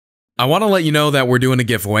I want to let you know that we're doing a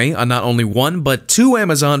giveaway on not only one, but 2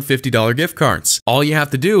 Amazon $50 gift cards. All you have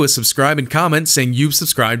to do is subscribe and comment saying you've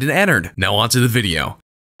subscribed and entered. Now on to the video.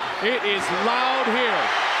 It is loud here.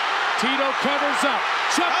 Tito covers up.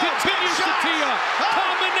 Chuck continues to tee up.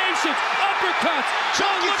 Combinations, uppercuts.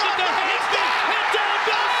 Chuck looking to hit back and down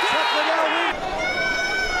goes Chuck.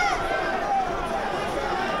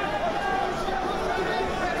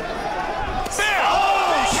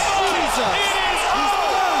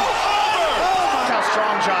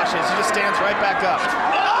 Josh is. He just stands right back up.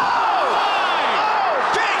 Oh!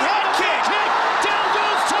 Big head kick! Down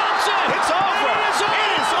goes Thompson! It's over!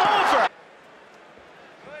 It is over!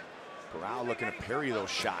 Corral looking to parry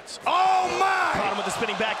those shots. Oh my! Caught him with the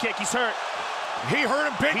spinning back kick. He's hurt. He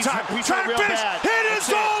hurt him big time. He's trying to finish. Bad. It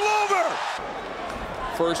is all over!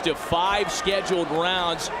 First of 5 scheduled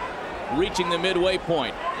rounds, reaching the midway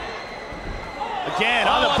point. Again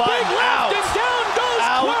on the button. Out. And down goes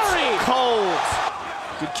Quarry. Cold.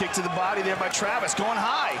 Good kick to the body there by Travis, going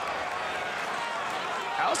high.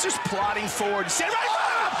 Alistair's plodding forward. He's hurt!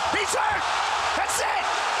 That's it!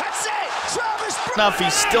 That's it! Travis! Enough,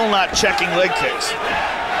 he's still not checking leg kicks.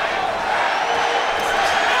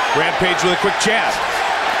 Rampage with a quick jab.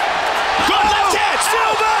 Good left hand!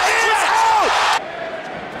 Silva is out!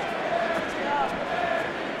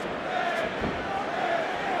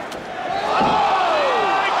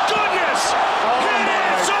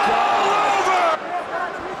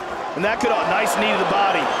 And that could nice knee to the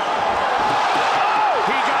body. Oh!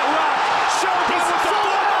 He got rocked. Showed he's with the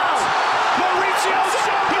ball. Mauricio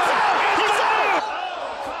Shogun. He's out. He's out.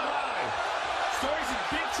 Story's in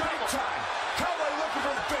big trouble. Cowboy looking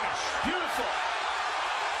for the finish. Beautiful.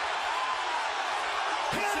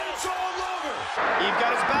 And it's all over. Eve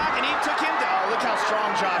got his back, and Eve took him down. Oh, look how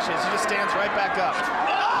strong Josh is. He just stands right back up.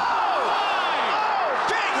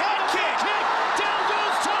 Big head kick. Down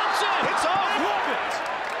goes Thompson. It's off.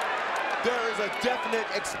 There is a definite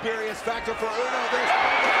experience factor for Uno.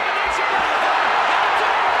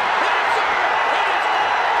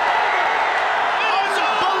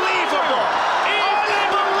 Unbelievable!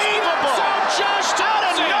 Unbelievable! Josh out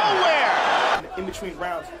of nowhere! In between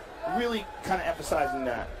rounds, really kind of emphasizing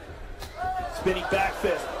that. Spinning back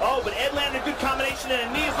fist. Oh, but Ed landed a good combination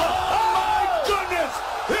and a knee as well. Oh my goodness!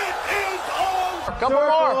 It is all. Couple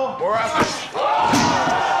more. We're after.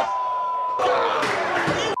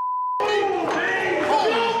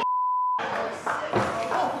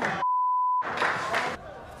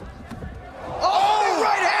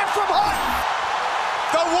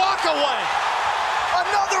 Away.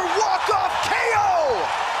 Another walk-off KO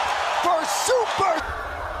for Super.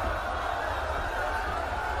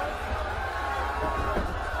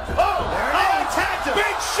 Oh, there attacked him.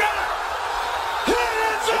 Big shot. It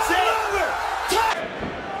is over.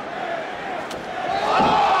 Oh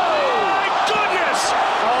my goodness.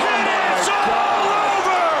 It is all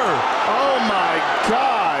over. Oh my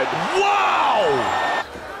God. Wow.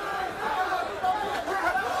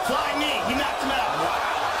 Flying knee. He knocked him out.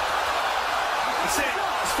 That's it.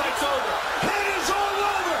 This fight's over. It is all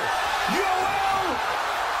over. Yoel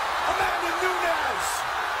Amanda Nunes.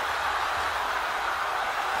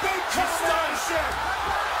 Big combination.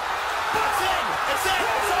 That's it. It's it.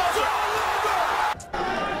 It's all over.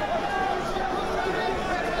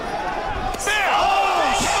 Oh,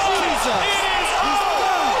 Jesus. It is all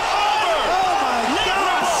over. Oh, my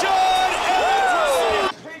God. Sean Evans.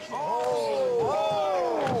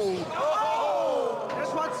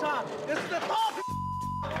 This one's up. This is the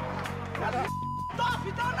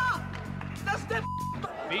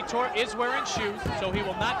Vitor is wearing shoes, so he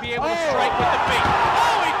will not be able to strike with the feet.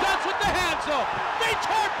 Oh, he does with the hands, though.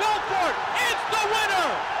 Vitor Belfort is the winner.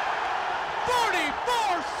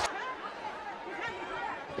 44.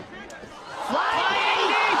 Flying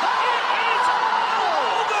knee. It is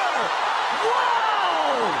over.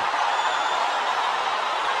 Wow.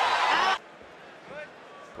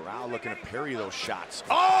 Corral looking to parry those shots.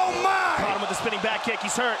 Oh my. Caught him with the spinning back kick.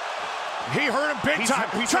 He's hurt. He hurt him big time.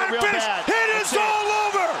 He's trying to finish. Bad. It is all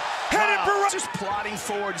over. Wow. Just plodding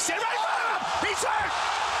forward. He's hurt.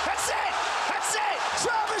 That's it. That's it.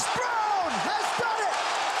 Travis Brown has done it.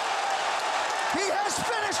 He has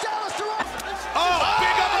finished Alistair.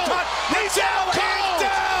 Big uppercut. He's out. He's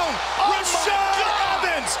down. Rashad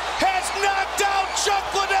Evans has knocked out Chuck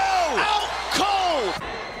Liddell. Out cold.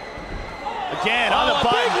 Again on the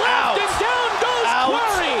button. Big left and down goes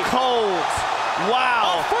Quarry. Cold.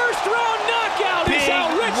 Wow. First round knockout is how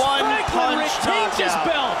Rich Franklin retains his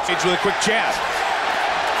belt. With a quick jab.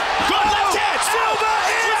 Good left hand. Silva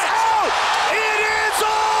is out. It is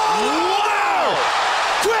all. Wow.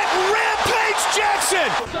 Quit Rampage Jackson.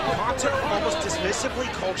 Anderson! Hunter almost dismissively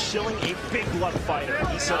called Schilling a big glove fighter.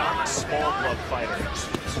 He said, I'm a small glove fighter.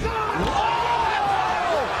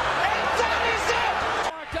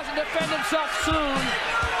 Doesn't defend himself soon.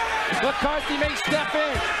 McCarthy may step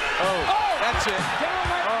in. Oh, that's it. Down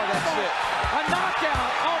right Oh, that's it. A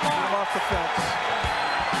knockout. Oh, my. Off the fence.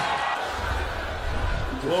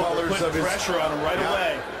 Whoa, putting pressure on him right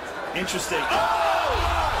away. Interesting. Oh!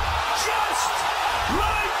 Just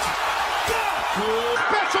right back!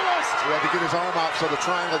 Specialist! He had to get his arm out so the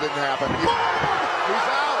triangle didn't happen. He's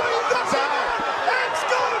out! He's out! It's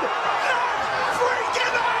good! Not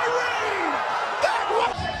freaking Irene! That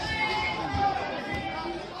was...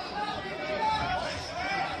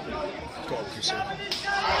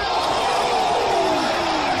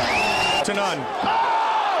 To none.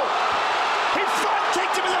 Oh! He front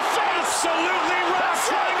kicked him in the face! Absolutely right.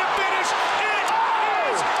 Trying to finish. It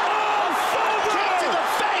is all over. Kick to the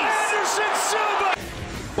face! Anderson Silva.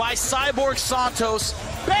 By Cyborg Santos.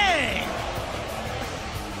 Bang!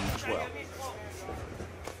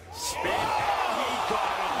 Spin. He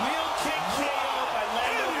got a wheel kick KO by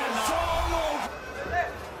Lando. It's all over.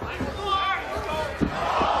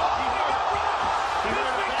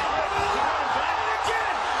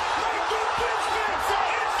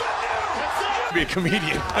 Be a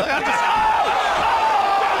comedian. Oh, Goodness!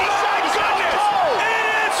 It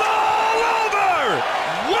is all over!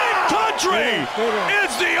 Win Country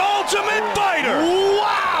is the ultimate fighter!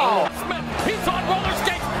 Wow! Smith, he's on roller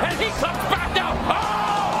skates and he comes back down.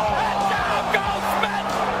 Oh! And down goes Smith!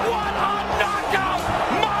 What a knockout!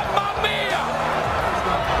 Mamma mia!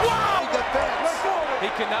 Wow! He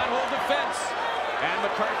cannot hold defense. And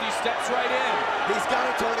McCarthy steps right in. He's got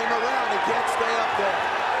to turn him around. He can't stay up there.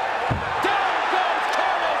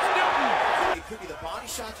 Could be the body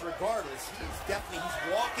shots regardless. He's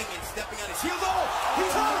walking and stepping on his heels. Oh,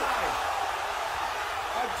 he's high.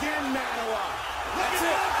 Again, Manoa. That's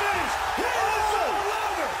it.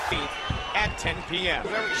 Finish. At 10 p.m.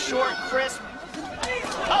 Very short, crisp.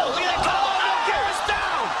 Oh, look at that. Oh, it's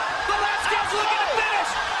down. The last guy's looking to finish.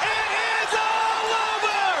 It is all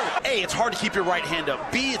over. A, it's hard to keep your right hand up.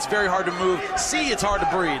 B, it's very hard to move. C, it's hard to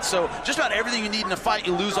breathe. So just about everything you need in a fight,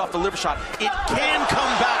 you lose off the liver shot. It can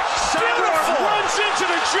come back. Beautiful. Runs into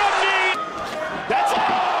the jump knee. That's it.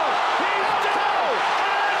 He's down.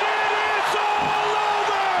 And it is all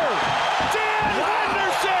over. Dan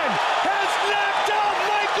Henderson has knocked out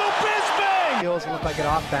Michael Bisping. Heels looked like it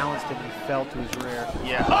off-balanced and he fell to his rear.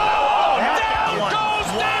 Yeah. Oh, down goes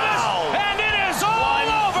Davis. And it is all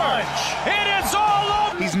over. It is all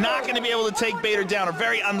over. He's not going to be able to take Bader down, or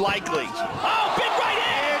very unlikely. Oh, big right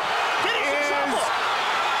hand. Getting some trouble.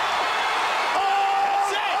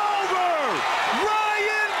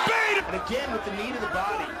 And again with the knee to the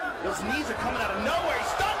body. Those knees are coming out of nowhere.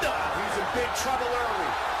 He's stunned him. He's in big trouble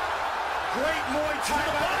early. Great Muay Thai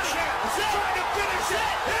body. He's trying to finish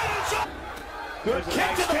it. Good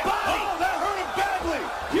kick to the body. Oh, that hurt him badly.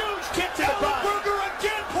 Huge kick to the body. Ellenberger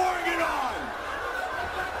again pouring it on.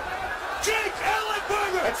 Jake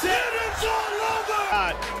Ellenberger. That's it. It is all over.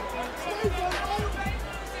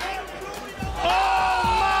 Oh,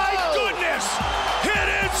 my goodness.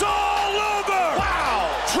 It is all over.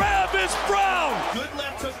 Wow. Travis Brown. Good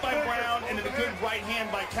left hook by Brown and then a good right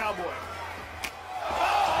hand by Cowboy.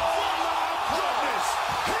 Oh, my goodness.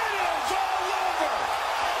 It is all over.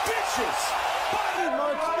 Vicious.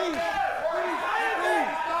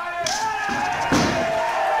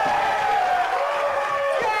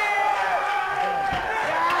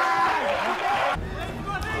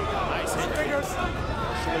 Nice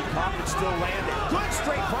hit. Coffin still landing. Good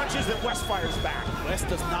straight punches that West fires back. West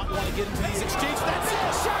does not want to get into these exchanges. That's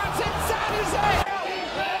it. Shots inside his head.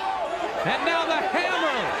 And now the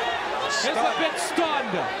hammer is a bit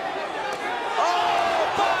stunned.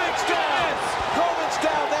 Oh, my goodness. Coleman's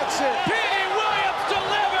down. That's it. Petey Williams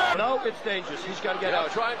delivered. No, it's dangerous. He's got to get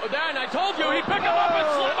out. Try. Dan, I told you he'd pick him up and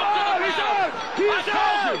slip him to the He's ground. out. He's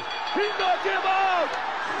out. He knocked him out.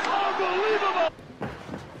 Unbelievable.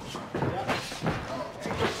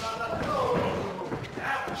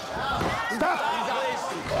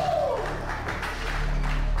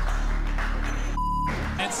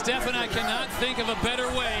 And Steph and I cannot think of a better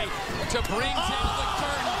way to bring down the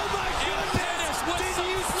curtain. Oh my goodness! Did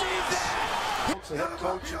you see that? The head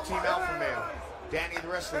coach of Team Alpha Male, Danny the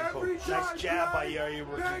wrestling coach. Nice jab by Yair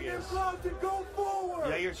Rodriguez.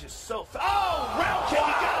 Yair's just so fast. Oh, round kick. He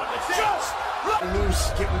got him. It's just Loose,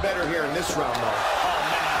 getting better here in this round, though. Oh,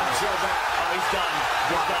 man. Oh, he's done.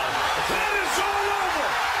 He's done. That is all over.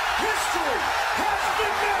 History has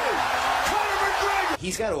been made. Conor McGregor.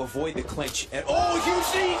 He's got to avoid the clinch. And oh, huge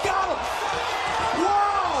knee, he got him!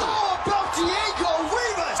 Wow! Oh, about Diego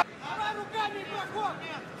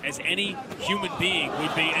as any human being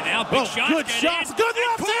would be. And now big shots. Good shots. Good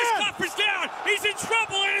left hand. Is down. He's in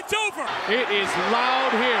trouble, and it's over. It is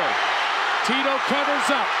loud here. Tito covers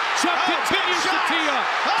up. Chuck continues to tee up.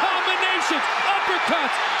 Combinations,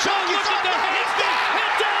 uppercuts. Chuck look at the handstand.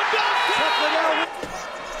 Head down, down.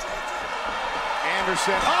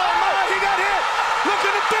 Anderson. Oh, my, he got hit.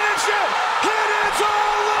 Looking to finish it. Hit, it's over.